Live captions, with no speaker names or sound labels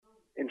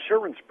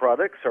Insurance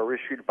products are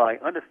issued by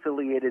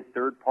unaffiliated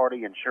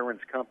third-party insurance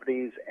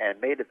companies and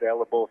made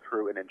available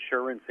through an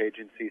insurance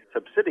agency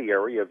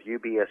subsidiary of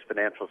UBS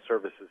Financial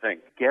Services, Inc.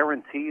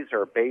 Guarantees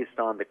are based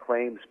on the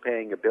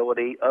claims-paying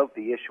ability of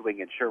the issuing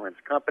insurance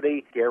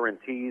company.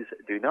 Guarantees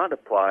do not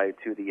apply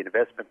to the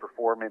investment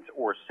performance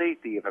or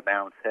safety of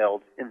amounts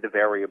held in the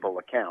variable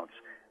accounts.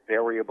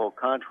 Variable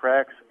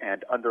contracts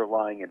and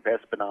underlying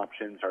investment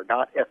options are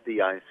not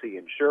FDIC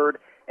insured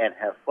and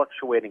have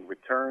fluctuating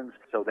returns,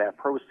 so that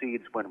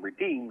proceeds, when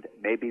redeemed,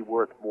 may be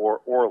worth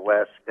more or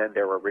less than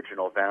their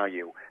original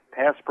value.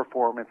 Past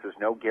performance is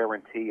no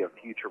guarantee of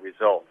future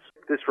results.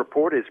 This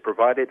report is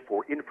provided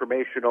for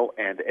informational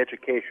and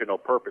educational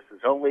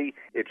purposes only.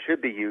 It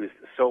should be used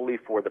solely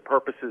for the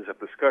purposes of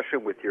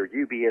discussion with your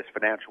UBS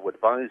financial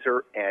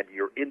advisor and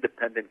your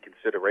independent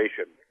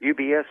consideration.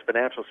 UBS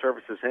Financial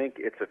Services, Inc.,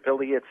 its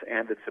affiliates,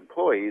 and its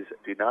employees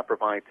do not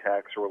provide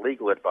tax or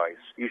legal advice.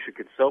 You should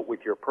consult with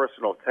your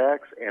personal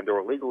tax and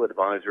or legal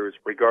advisors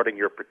regarding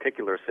your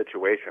particular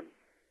situation.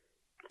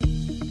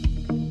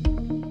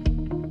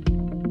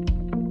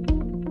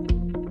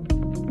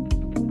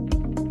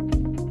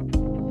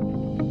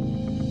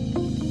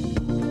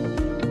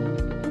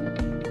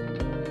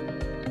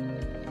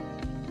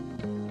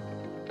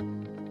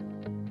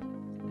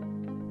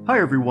 Hi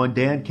everyone,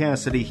 Dan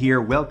Cassidy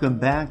here. Welcome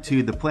back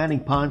to the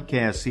Planning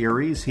Podcast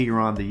series here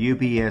on the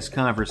UBS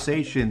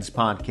Conversations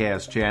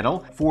podcast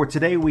channel. For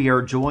today we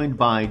are joined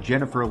by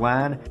Jennifer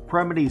Ladd,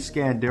 Premini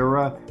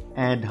Scandurra,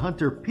 and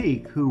Hunter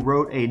Peak, who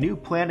wrote a new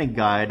planning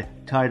guide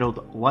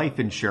titled Life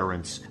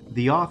Insurance.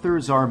 The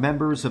authors are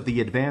members of the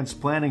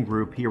Advanced Planning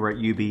Group here at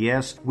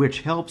UBS,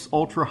 which helps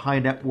ultra-high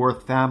net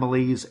worth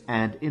families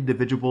and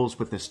individuals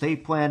with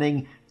estate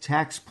planning,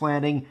 tax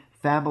planning,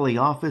 family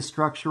office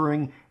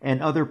structuring,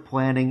 and other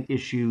planning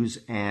issues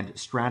and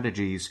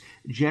strategies.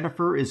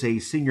 Jennifer is a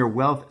senior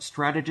wealth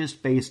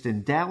strategist based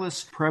in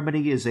Dallas.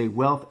 Premini is a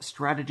wealth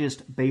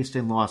strategist based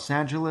in Los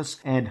Angeles.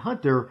 And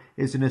Hunter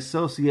is an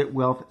associate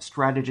wealth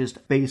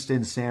strategist based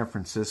in San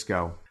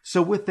Francisco.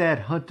 So with that,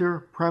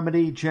 Hunter,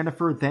 Premini,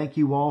 Jennifer, thank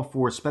you all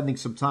for spending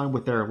some time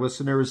with our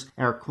listeners,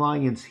 our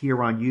clients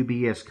here on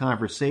UBS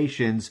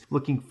Conversations.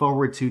 Looking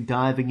forward to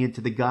diving into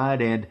the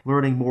guide and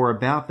learning more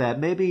about that.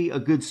 Maybe a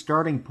good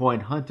starting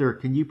point, Hunter,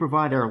 can you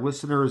provide our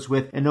listeners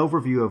with an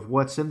overview of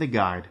what's in the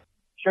guide?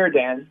 Sure,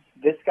 Dan.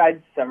 This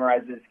guide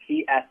summarizes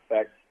key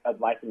aspects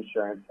of life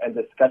insurance and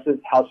discusses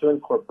how to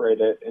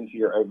incorporate it into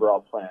your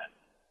overall plan.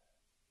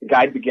 The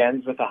guide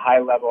begins with a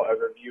high-level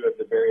overview of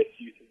the various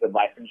uses of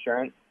life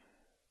insurance.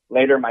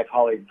 Later, my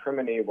colleague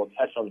Premini will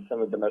touch on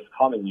some of the most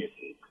common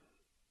uses.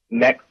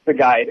 Next, the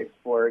guide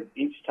explores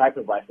each type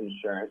of life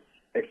insurance,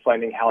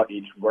 explaining how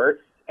each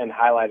works and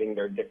highlighting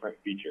their different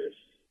features.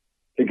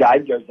 The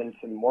guide goes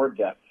into more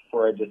depth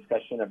for a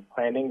discussion of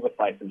planning with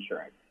life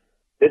insurance.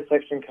 This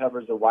section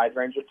covers a wide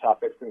range of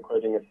topics,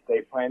 including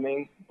estate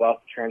planning,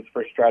 wealth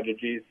transfer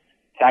strategies,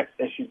 tax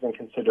issues and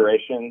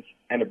considerations,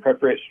 and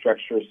appropriate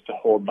structures to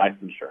hold life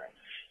insurance.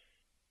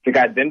 The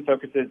guide then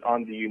focuses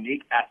on the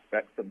unique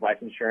aspects of life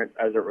insurance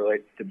as it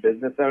relates to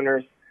business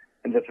owners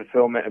and the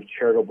fulfillment of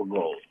charitable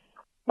goals.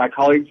 My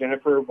colleague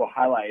Jennifer will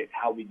highlight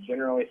how we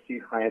generally see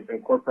clients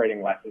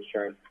incorporating life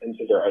insurance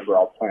into their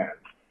overall plans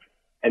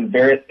and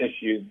various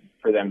issues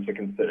for them to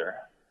consider.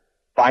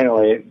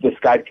 Finally, this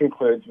guide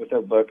concludes with a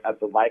look at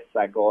the life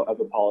cycle of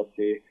a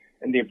policy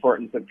and the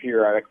importance of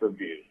periodic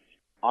reviews.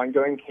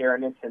 Ongoing care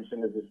and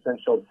attention is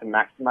essential to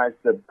maximize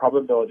the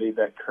probability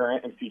that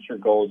current and future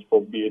goals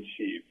will be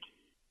achieved.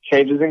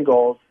 Changes in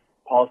goals,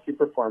 policy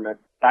performance,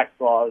 tax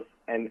laws,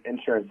 and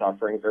insurance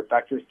offerings are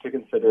factors to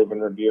consider when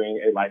reviewing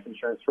a life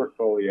insurance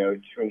portfolio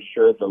to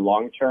ensure the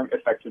long-term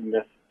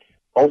effectiveness.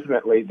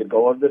 Ultimately, the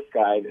goal of this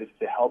guide is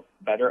to help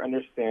better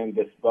understand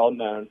this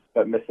well-known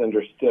but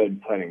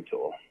misunderstood planning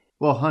tool.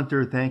 Well,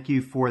 Hunter, thank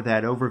you for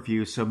that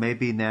overview. So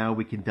maybe now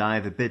we can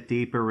dive a bit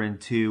deeper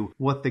into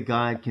what the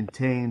guide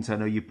contains. I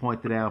know you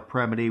pointed out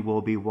Premini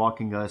will be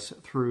walking us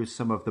through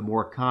some of the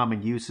more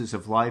common uses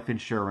of life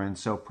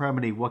insurance. So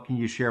Premini, what can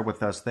you share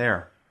with us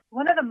there?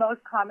 One of the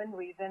most common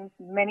reasons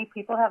many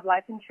people have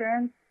life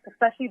insurance,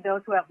 especially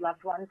those who have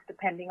loved ones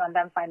depending on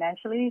them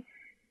financially,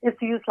 is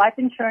to use life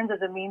insurance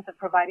as a means of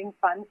providing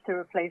funds to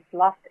replace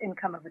lost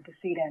income of a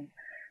decedent.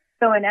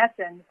 So in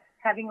essence,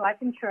 having life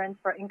insurance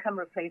for income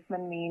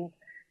replacement means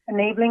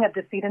enabling a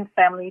decedent's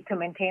family to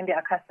maintain their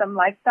accustomed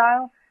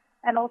lifestyle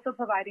and also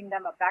providing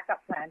them a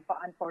backup plan for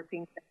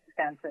unforeseen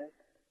circumstances.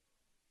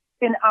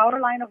 In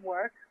our line of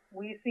work,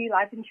 we see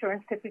life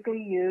insurance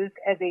typically used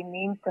as a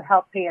means to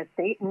help pay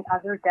estate and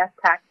other death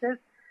taxes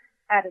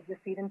at a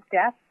decedent's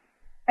death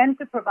and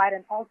to provide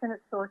an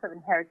alternate source of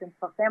inheritance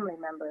for family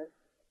members.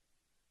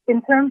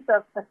 In terms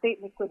of estate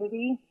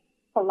liquidity,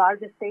 for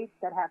large estates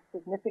that have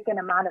significant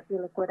amount of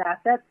illiquid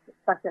assets,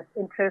 such as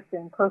interest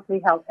in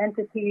closely held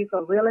entities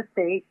or real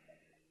estate,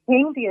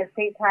 paying the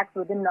estate tax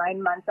within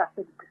 9 months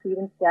after the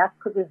decedent's death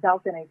could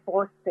result in a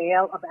forced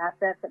sale of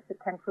assets at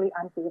potentially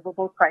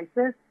unfavorable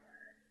prices.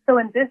 So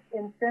in this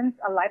instance,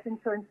 a life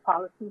insurance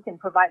policy can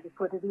provide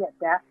liquidity at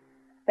death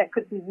that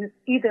could be used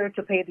either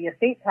to pay the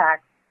estate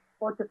tax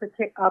or to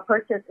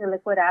purchase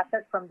illiquid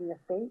assets from the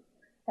estate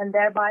and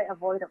thereby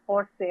avoid a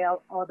forced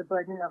sale or the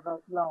burden of a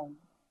loan.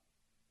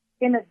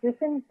 In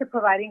addition to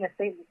providing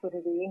estate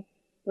liquidity,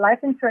 life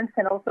insurance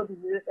can also be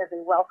used as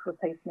a wealth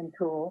replacement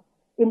tool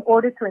in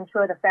order to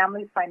ensure the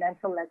family's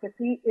financial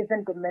legacy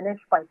isn't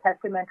diminished by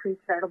testamentary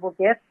charitable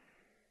gifts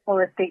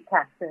or estate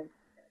taxes.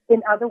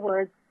 In other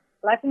words,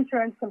 life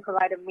insurance can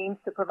provide a means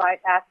to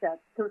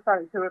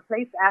to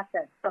replace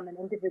assets from an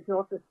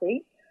individual's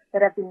estate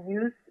that have been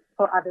used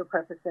for other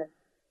purposes.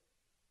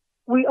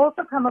 We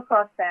also come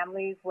across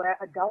families where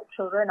adult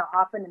children are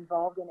often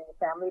involved in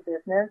a family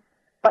business,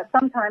 but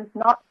sometimes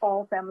not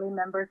all family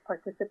members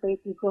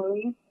participate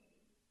equally.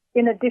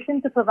 In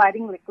addition to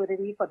providing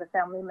liquidity for the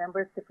family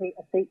members to pay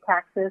estate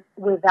taxes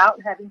without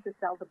having to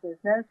sell the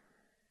business,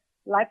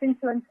 life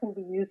insurance can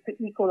be used to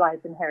equalize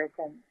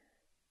inheritance.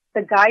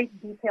 The guide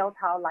details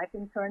how life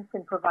insurance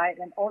can provide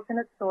an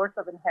alternate source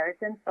of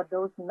inheritance for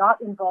those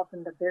not involved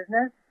in the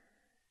business,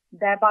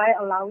 thereby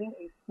allowing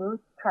a smooth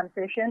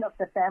transition of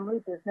the family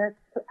business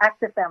to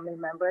active family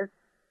members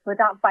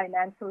without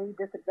financially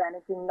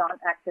disadvantaging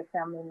non-active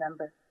family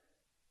members.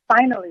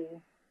 Finally,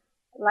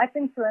 life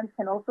insurance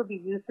can also be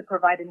used to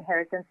provide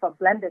inheritance for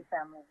blended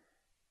families.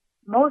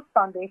 Most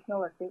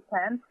foundational estate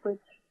plans, which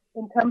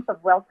in terms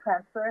of wealth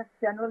transfer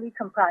generally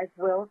comprise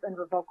wills and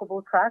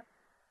revocable trusts,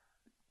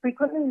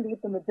 frequently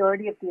leave the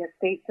majority of the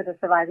estate to the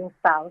surviving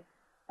spouse,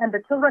 and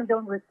the children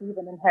don't receive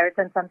an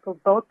inheritance until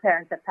both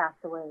parents have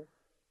passed away.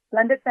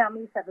 Blended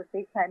families have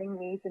estate planning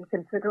needs and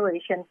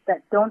considerations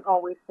that don't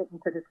always fit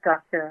into the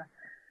structure.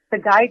 The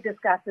guide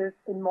discusses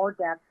in more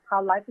depth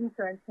how life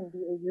insurance can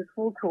be a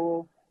useful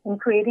tool in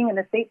creating an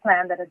estate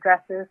plan that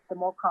addresses the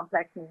more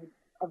complex needs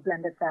of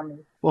blended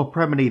families. Well,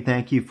 Premini,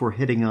 thank you for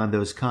hitting on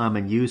those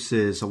common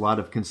uses, a lot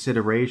of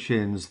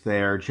considerations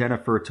there.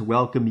 Jennifer, to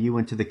welcome you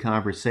into the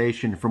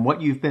conversation, from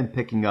what you've been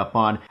picking up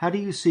on, how do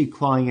you see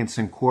clients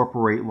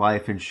incorporate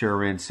life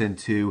insurance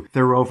into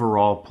their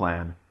overall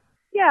plan?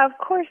 Yeah, of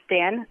course,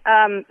 Dan.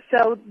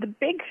 So the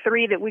big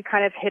three that we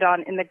kind of hit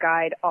on in the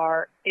guide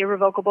are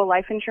irrevocable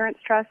life insurance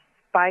trusts,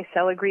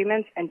 buy-sell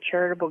agreements, and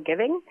charitable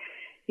giving.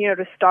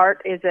 To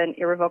start is an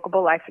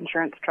irrevocable life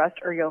insurance trust,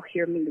 or you'll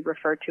hear me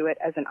refer to it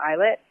as an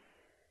ILIT.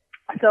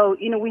 So,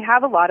 we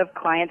have a lot of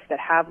clients that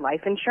have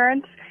life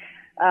insurance,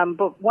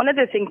 but one of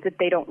the things that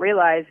they don't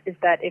realize is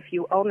that if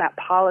you own that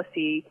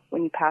policy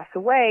when you pass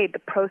away, the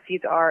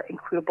proceeds are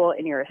includable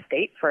in your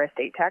estate for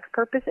estate tax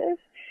purposes.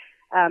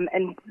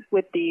 And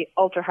with the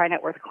ultra high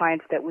net worth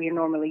clients that we are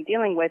normally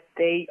dealing with,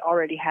 they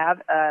already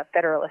have a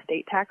federal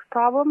estate tax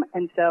problem.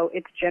 And so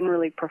it's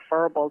generally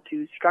preferable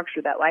to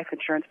structure that life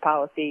insurance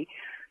policy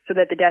so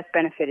that the death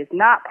benefit is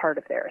not part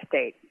of their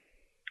estate.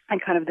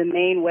 And kind of the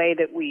main way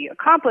that we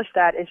accomplish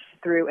that is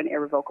through an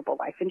irrevocable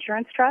life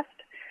insurance trust.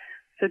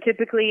 So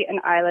typically an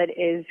ILIT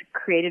is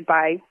created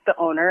by the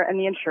owner and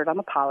the insured on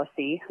the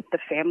policy. The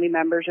family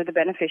members are the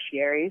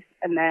beneficiaries.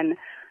 And then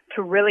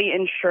to really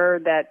ensure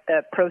that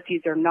the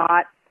proceeds are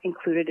not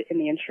included in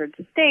the insured's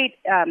estate,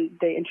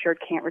 the insured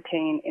can't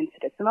retain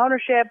incidents of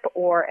ownership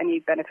or any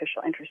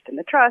beneficial interest in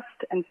the trust.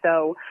 And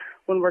so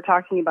when we're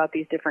talking about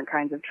these different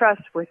kinds of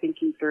trusts, we're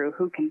thinking through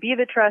who can be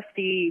the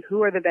trustee,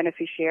 who are the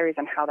beneficiaries,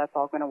 and how that's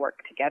all going to work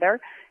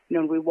together.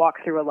 We walk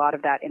through a lot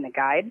of that in the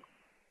guide.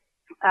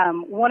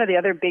 One of the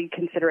other big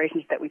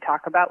considerations that we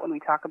talk about when we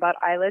talk about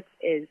ILITs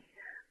is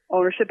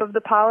ownership of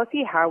the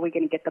policy. How are we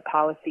going to get the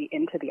policy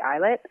into the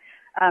ILIT?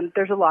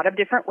 There's a lot of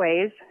different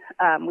ways.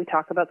 We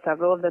talk about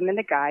several of them in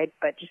the guide,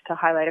 but just to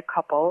highlight a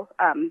couple,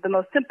 the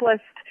most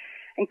simplest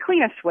and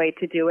cleanest way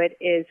to do it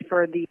is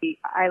for the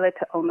ILIT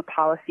to own the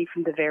policy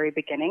from the very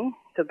beginning.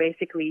 So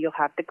basically, you'll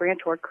have the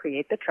grantor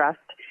create the trust,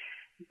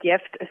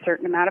 gift a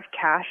certain amount of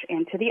cash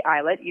into the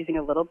ILIT using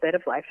a little bit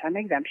of lifetime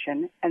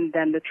exemption, and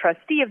then the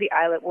trustee of the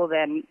ILIT will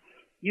then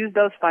use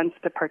those funds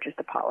to purchase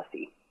the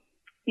policy,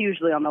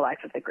 usually on the life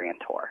of the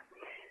grantor.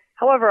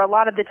 However, a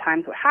lot of the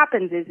times what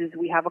happens is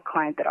we have a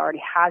client that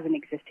already has an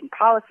existing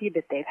policy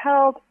that they've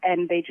held,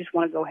 and they just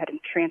want to go ahead and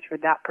transfer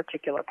that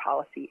particular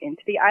policy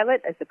into the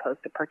ILIT as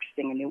opposed to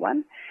purchasing a new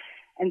one.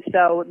 And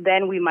so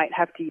then we might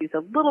have to use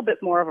a little bit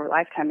more of a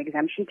lifetime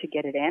exemption to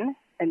get it in.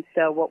 And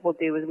so what we'll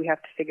do is we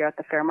have to figure out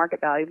the fair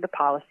market value of the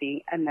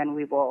policy, and then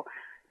we will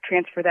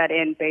transfer that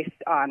in based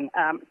on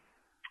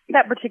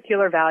that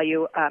particular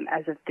value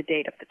as of the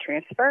date of the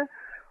transfer.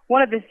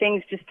 One of the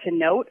things just to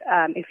note,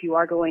 if you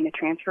are going to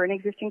transfer an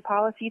existing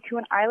policy to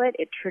an ILIT,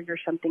 it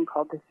triggers something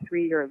called the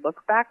 3-year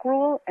look-back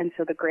rule. And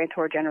so the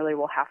grantor generally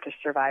will have to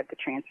survive the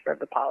transfer of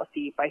the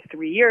policy by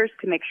 3 years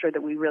to make sure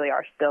that we really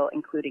are still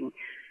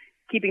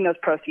keeping those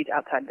proceeds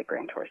outside the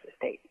grantor's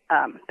estate.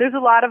 There's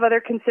a lot of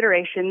other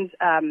considerations,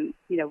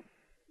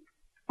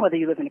 whether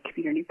you live in a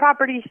community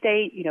property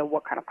estate,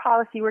 what kind of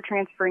policy we're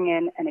transferring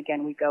in. And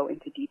again, we go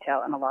into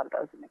detail on a lot of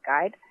those in the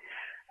guide.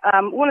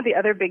 One of the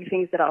other big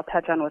things that I'll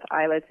touch on with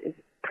ILITs is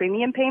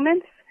premium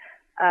payments.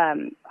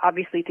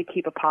 Obviously, to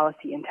keep a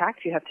policy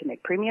intact, you have to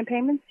make premium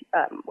payments,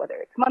 whether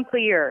it's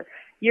monthly or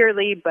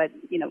yearly, but,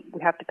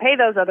 we have to pay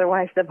those,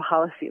 otherwise the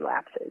policy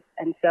lapses.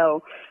 And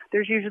so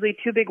there's usually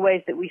two big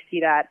ways that we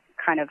see that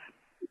kind of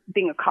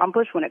being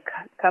accomplished when it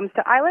comes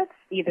to ILETs.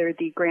 Either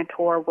the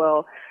grantor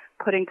will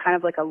put in kind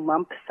of like a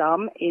lump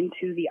sum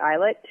into the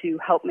ILET to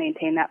help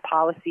maintain that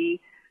policy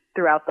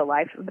throughout the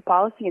life of the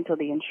policy until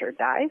the insured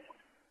dies.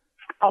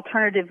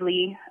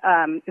 Alternatively,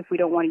 if we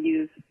don't want to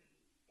use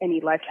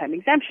any lifetime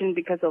exemption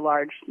because a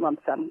large lump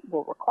sum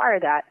will require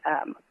that,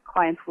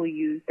 clients will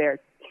use their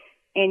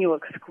annual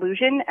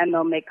exclusion and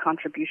they'll make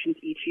contributions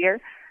each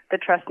year. The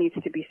trust needs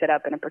to be set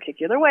up in a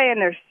particular way, and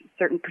there's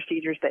certain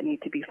procedures that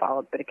need to be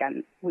followed. But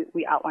again,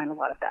 we outline a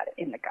lot of that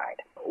in the guide.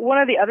 One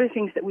of the other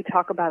things that we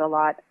talk about a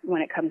lot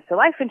when it comes to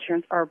life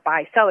insurance are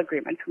buy-sell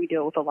agreements. We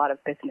deal with a lot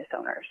of business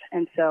owners.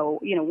 And so,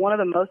 one of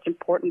the most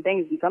important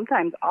things, and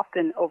sometimes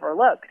often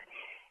overlooked,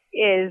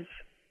 is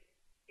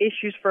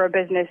issues for a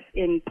business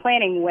in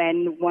planning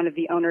when one of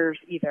the owners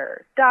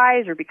either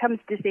dies or becomes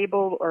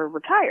disabled or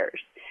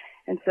retires.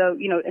 And so,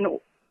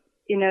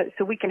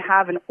 so we can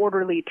have an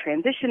orderly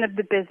transition of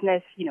the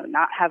business,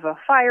 not have a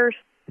fire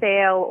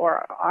sale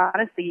or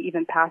honestly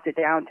even pass it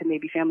down to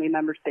maybe family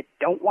members that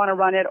don't want to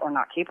run it or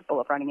not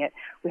capable of running it.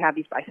 We have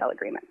these buy-sell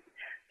agreements.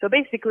 So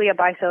basically a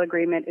buy-sell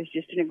agreement is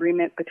just an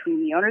agreement between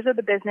the owners of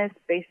the business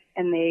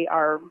and they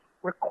are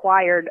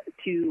required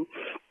to,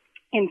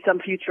 in some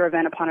future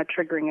event upon a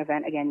triggering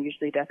event, again,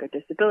 usually death or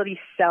disability,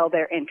 sell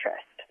their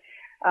interest.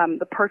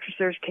 The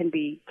purchasers can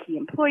be key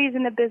employees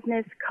in the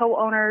business,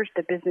 co-owners,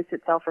 the business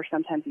itself, or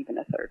sometimes even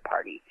a third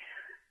party.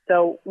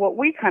 So what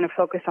we kind of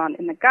focus on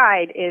in the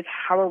guide is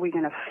how are we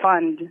going to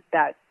fund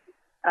that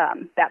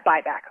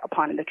buyback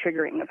upon the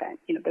triggering event.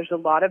 There's a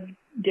lot of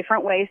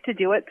different ways to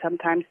do it.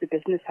 Sometimes the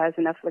business has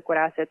enough liquid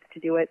assets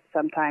to do it.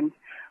 Sometimes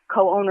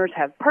co-owners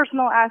have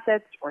personal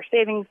assets or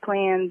savings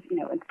plans,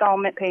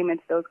 installment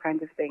payments, those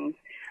kinds of things.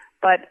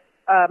 But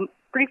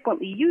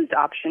frequently used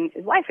option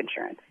is life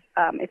insurance.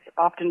 It's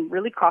often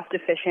really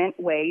cost-efficient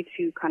way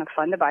to kind of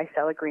fund a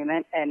buy-sell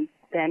agreement, and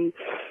then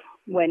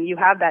when you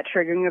have that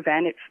triggering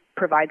event, it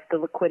provides the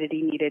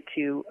liquidity needed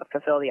to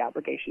fulfill the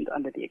obligations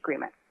under the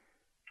agreement.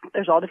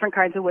 There's all different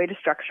kinds of ways to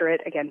structure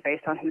it, again,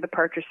 based on who the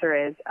purchaser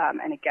is,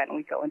 and again,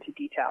 we go into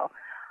detail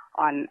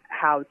on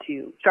how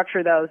to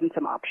structure those and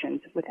some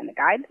options within the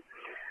guide.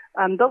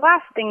 The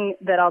last thing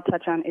that I'll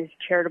touch on is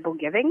charitable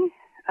giving.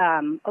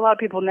 A lot of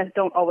people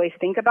don't always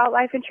think about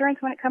life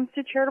insurance when it comes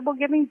to charitable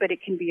giving, but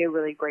it can be a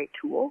really great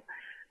tool.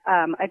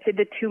 I'd say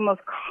the two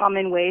most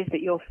common ways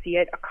that you'll see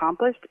it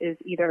accomplished is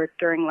either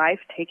during life,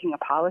 taking a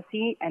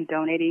policy and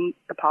donating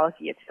the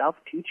policy itself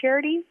to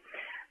charity.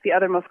 The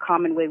other most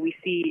common way we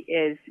see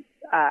is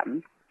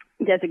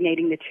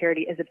designating the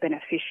charity as a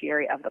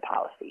beneficiary of the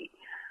policy.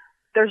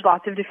 There's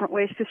lots of different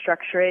ways to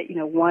structure it.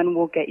 One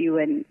will get you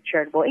a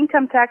charitable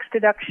income tax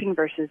deduction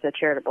versus a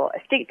charitable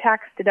estate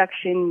tax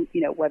deduction,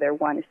 whether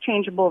one is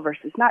changeable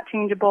versus not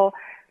changeable,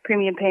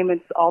 premium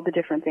payments, all the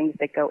different things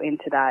that go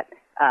into that,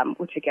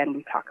 which again,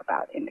 we talk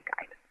about in the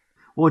guide.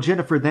 Well,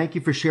 Jennifer, thank you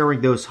for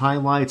sharing those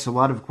highlights. A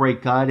lot of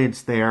great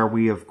guidance there.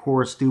 We, of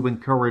course, do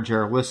encourage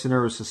our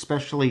listeners,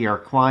 especially our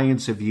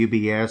clients of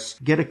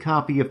UBS, get a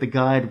copy of the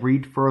guide,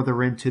 read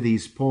further into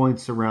these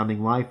points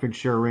surrounding life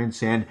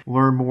insurance, and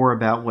learn more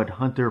about what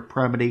Hunter,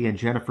 Premini, and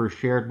Jennifer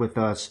shared with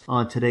us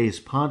on today's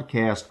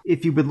podcast.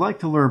 If you would like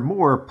to learn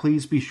more,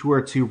 please be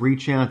sure to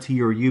reach out to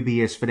your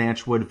UBS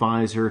financial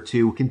advisor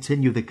to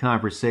continue the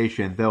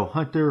conversation. Though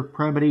Hunter,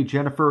 Premini,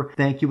 Jennifer,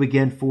 thank you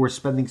again for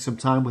spending some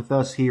time with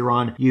us here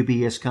on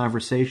UBS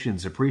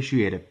Conversations.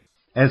 Appreciate it.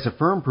 As a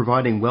firm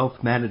providing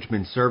wealth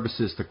management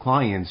services to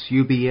clients,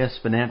 UBS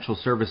Financial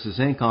Services,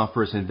 Inc.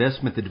 offers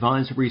investment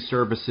advisory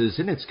services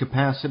in its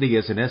capacity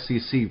as an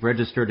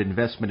SEC-registered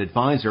investment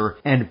advisor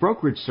and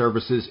brokerage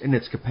services in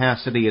its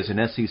capacity as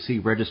an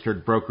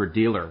SEC-registered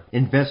broker-dealer.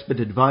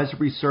 Investment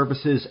advisory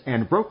services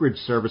and brokerage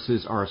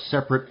services are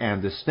separate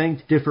and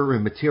distinct, differ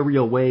in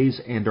material ways,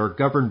 and are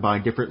governed by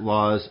different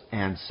laws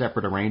and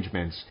separate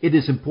arrangements. It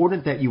is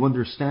important that you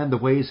understand the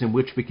ways in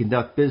which we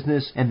conduct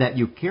business and that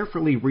you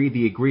carefully read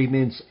the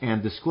agreement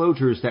and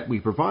disclosures that we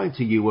provide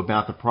to you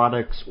about the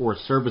products or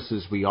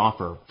services we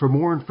offer. For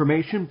more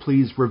information,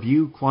 please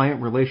review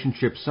Client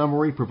Relationship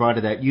Summary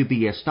provided at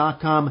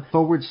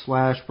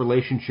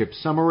ubs.com/relationship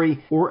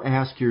summary or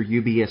ask your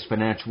UBS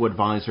financial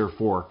advisor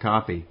for a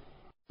copy.